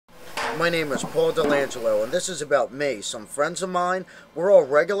My name is Paul Delangelo, and this is about me. Some friends of mine, we're all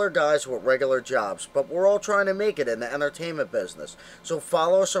regular guys with regular jobs, but we're all trying to make it in the entertainment business. So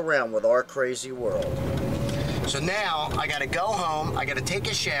follow us around with our crazy world. So now, I gotta go home, I gotta take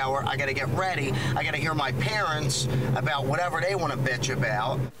a shower, I gotta get ready, I gotta hear my parents about whatever they want to bitch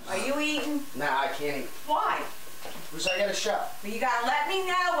about. Are you eating? Nah, I can't eat. Why? Because I got a show. Well, you gotta let me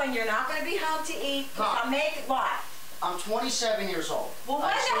know when you're not gonna be home to eat. I'll make what? I'm 27 years old. Well, when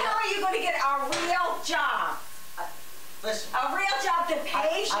the hell are you gonna get a real job? Listen. A real job that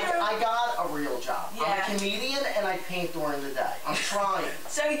pays you? I got a real job. Yeah. I'm a comedian and I paint during the day. I'm trying.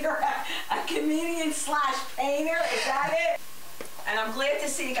 So you're a comedian slash painter, is that it? And I'm glad to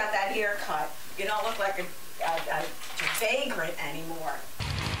see you got that haircut. You don't look like a vagrant anymore.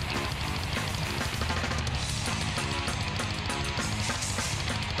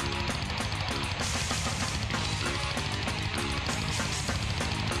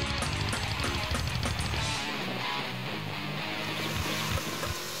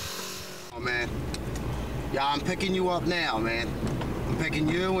 Man. Yeah, I'm picking you up now, man. I'm picking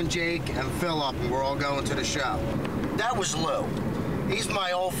you and Jake and Phil up, and we're all going to the show. That was Lou. He's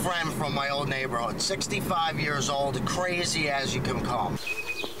my old friend from my old neighborhood. 65 years old, crazy as you can come.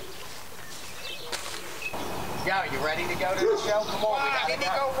 Yo, you ready to go to the show? Come on, we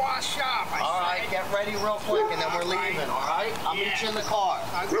gotta go wash up. All right, get ready real quick, and then we're leaving, all right? I'll meet you in the car.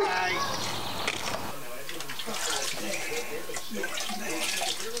 Okay.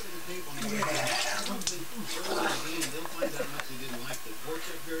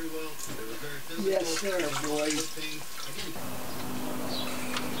 Yes, sir, boys.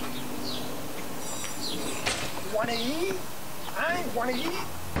 Wanna eat? I wanna eat.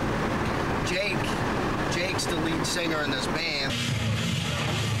 Jake's the lead singer in this band.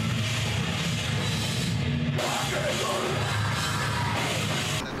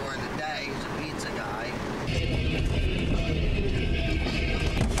 During the day, he's a pizza guy.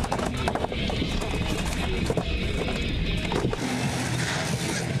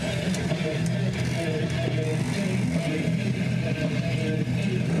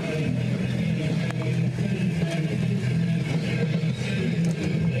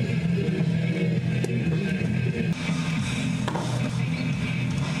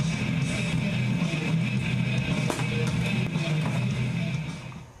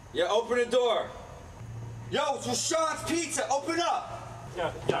 Yeah, open the door. Yo, it's Rashawn's Pizza. Open up. No,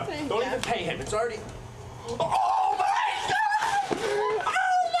 don't even pay him. It's already... Oh my God!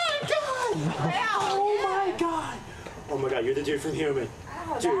 Oh my God! Oh my God! Oh my God, you're the dude from Human.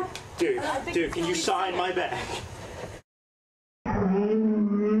 Dude, can you sign my bag?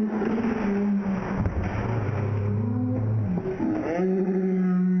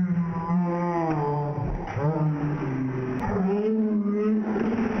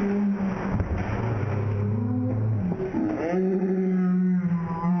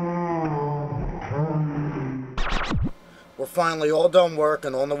 We're finally all done work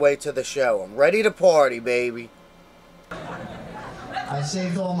and on the way to the show. I'm ready to party, baby. I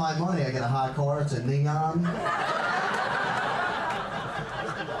saved all my money. I got a hot car. It's a neon.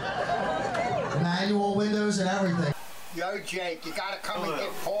 Manual windows and everything. Yo, Jake, you gotta come and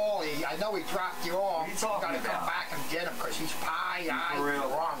get Paulie. I know he dropped you off. You gotta come back and get him because he's pie-eyed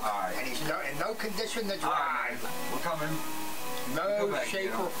drunk. Right. And he's in no condition to drive. Right. We're coming. No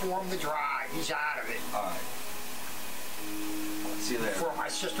shape or form to drive. He's out of it. All right. See you later. Before my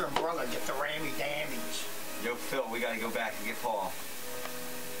sister and brother get the rammy-dammies. Yo, Phil, we gotta go back and get Paul.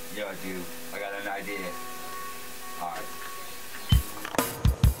 Yo, dude, I got an idea. All right.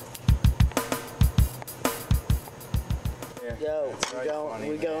 Yo,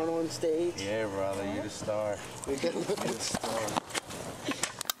 we going on stage? Yeah, brother, you the star. We going on You the star.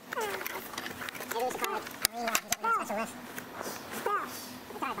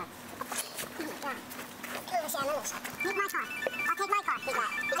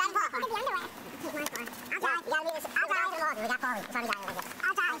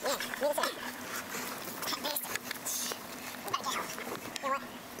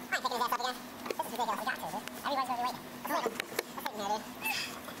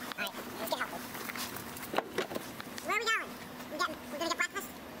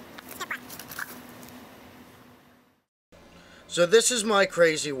 So this is my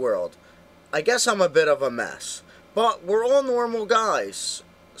crazy world. I guess I'm a bit of a mess. But we're all normal guys.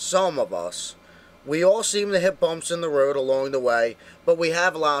 Some of us. We all seem to hit bumps in the road along the way, but we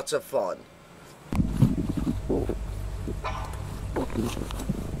have lots of fun.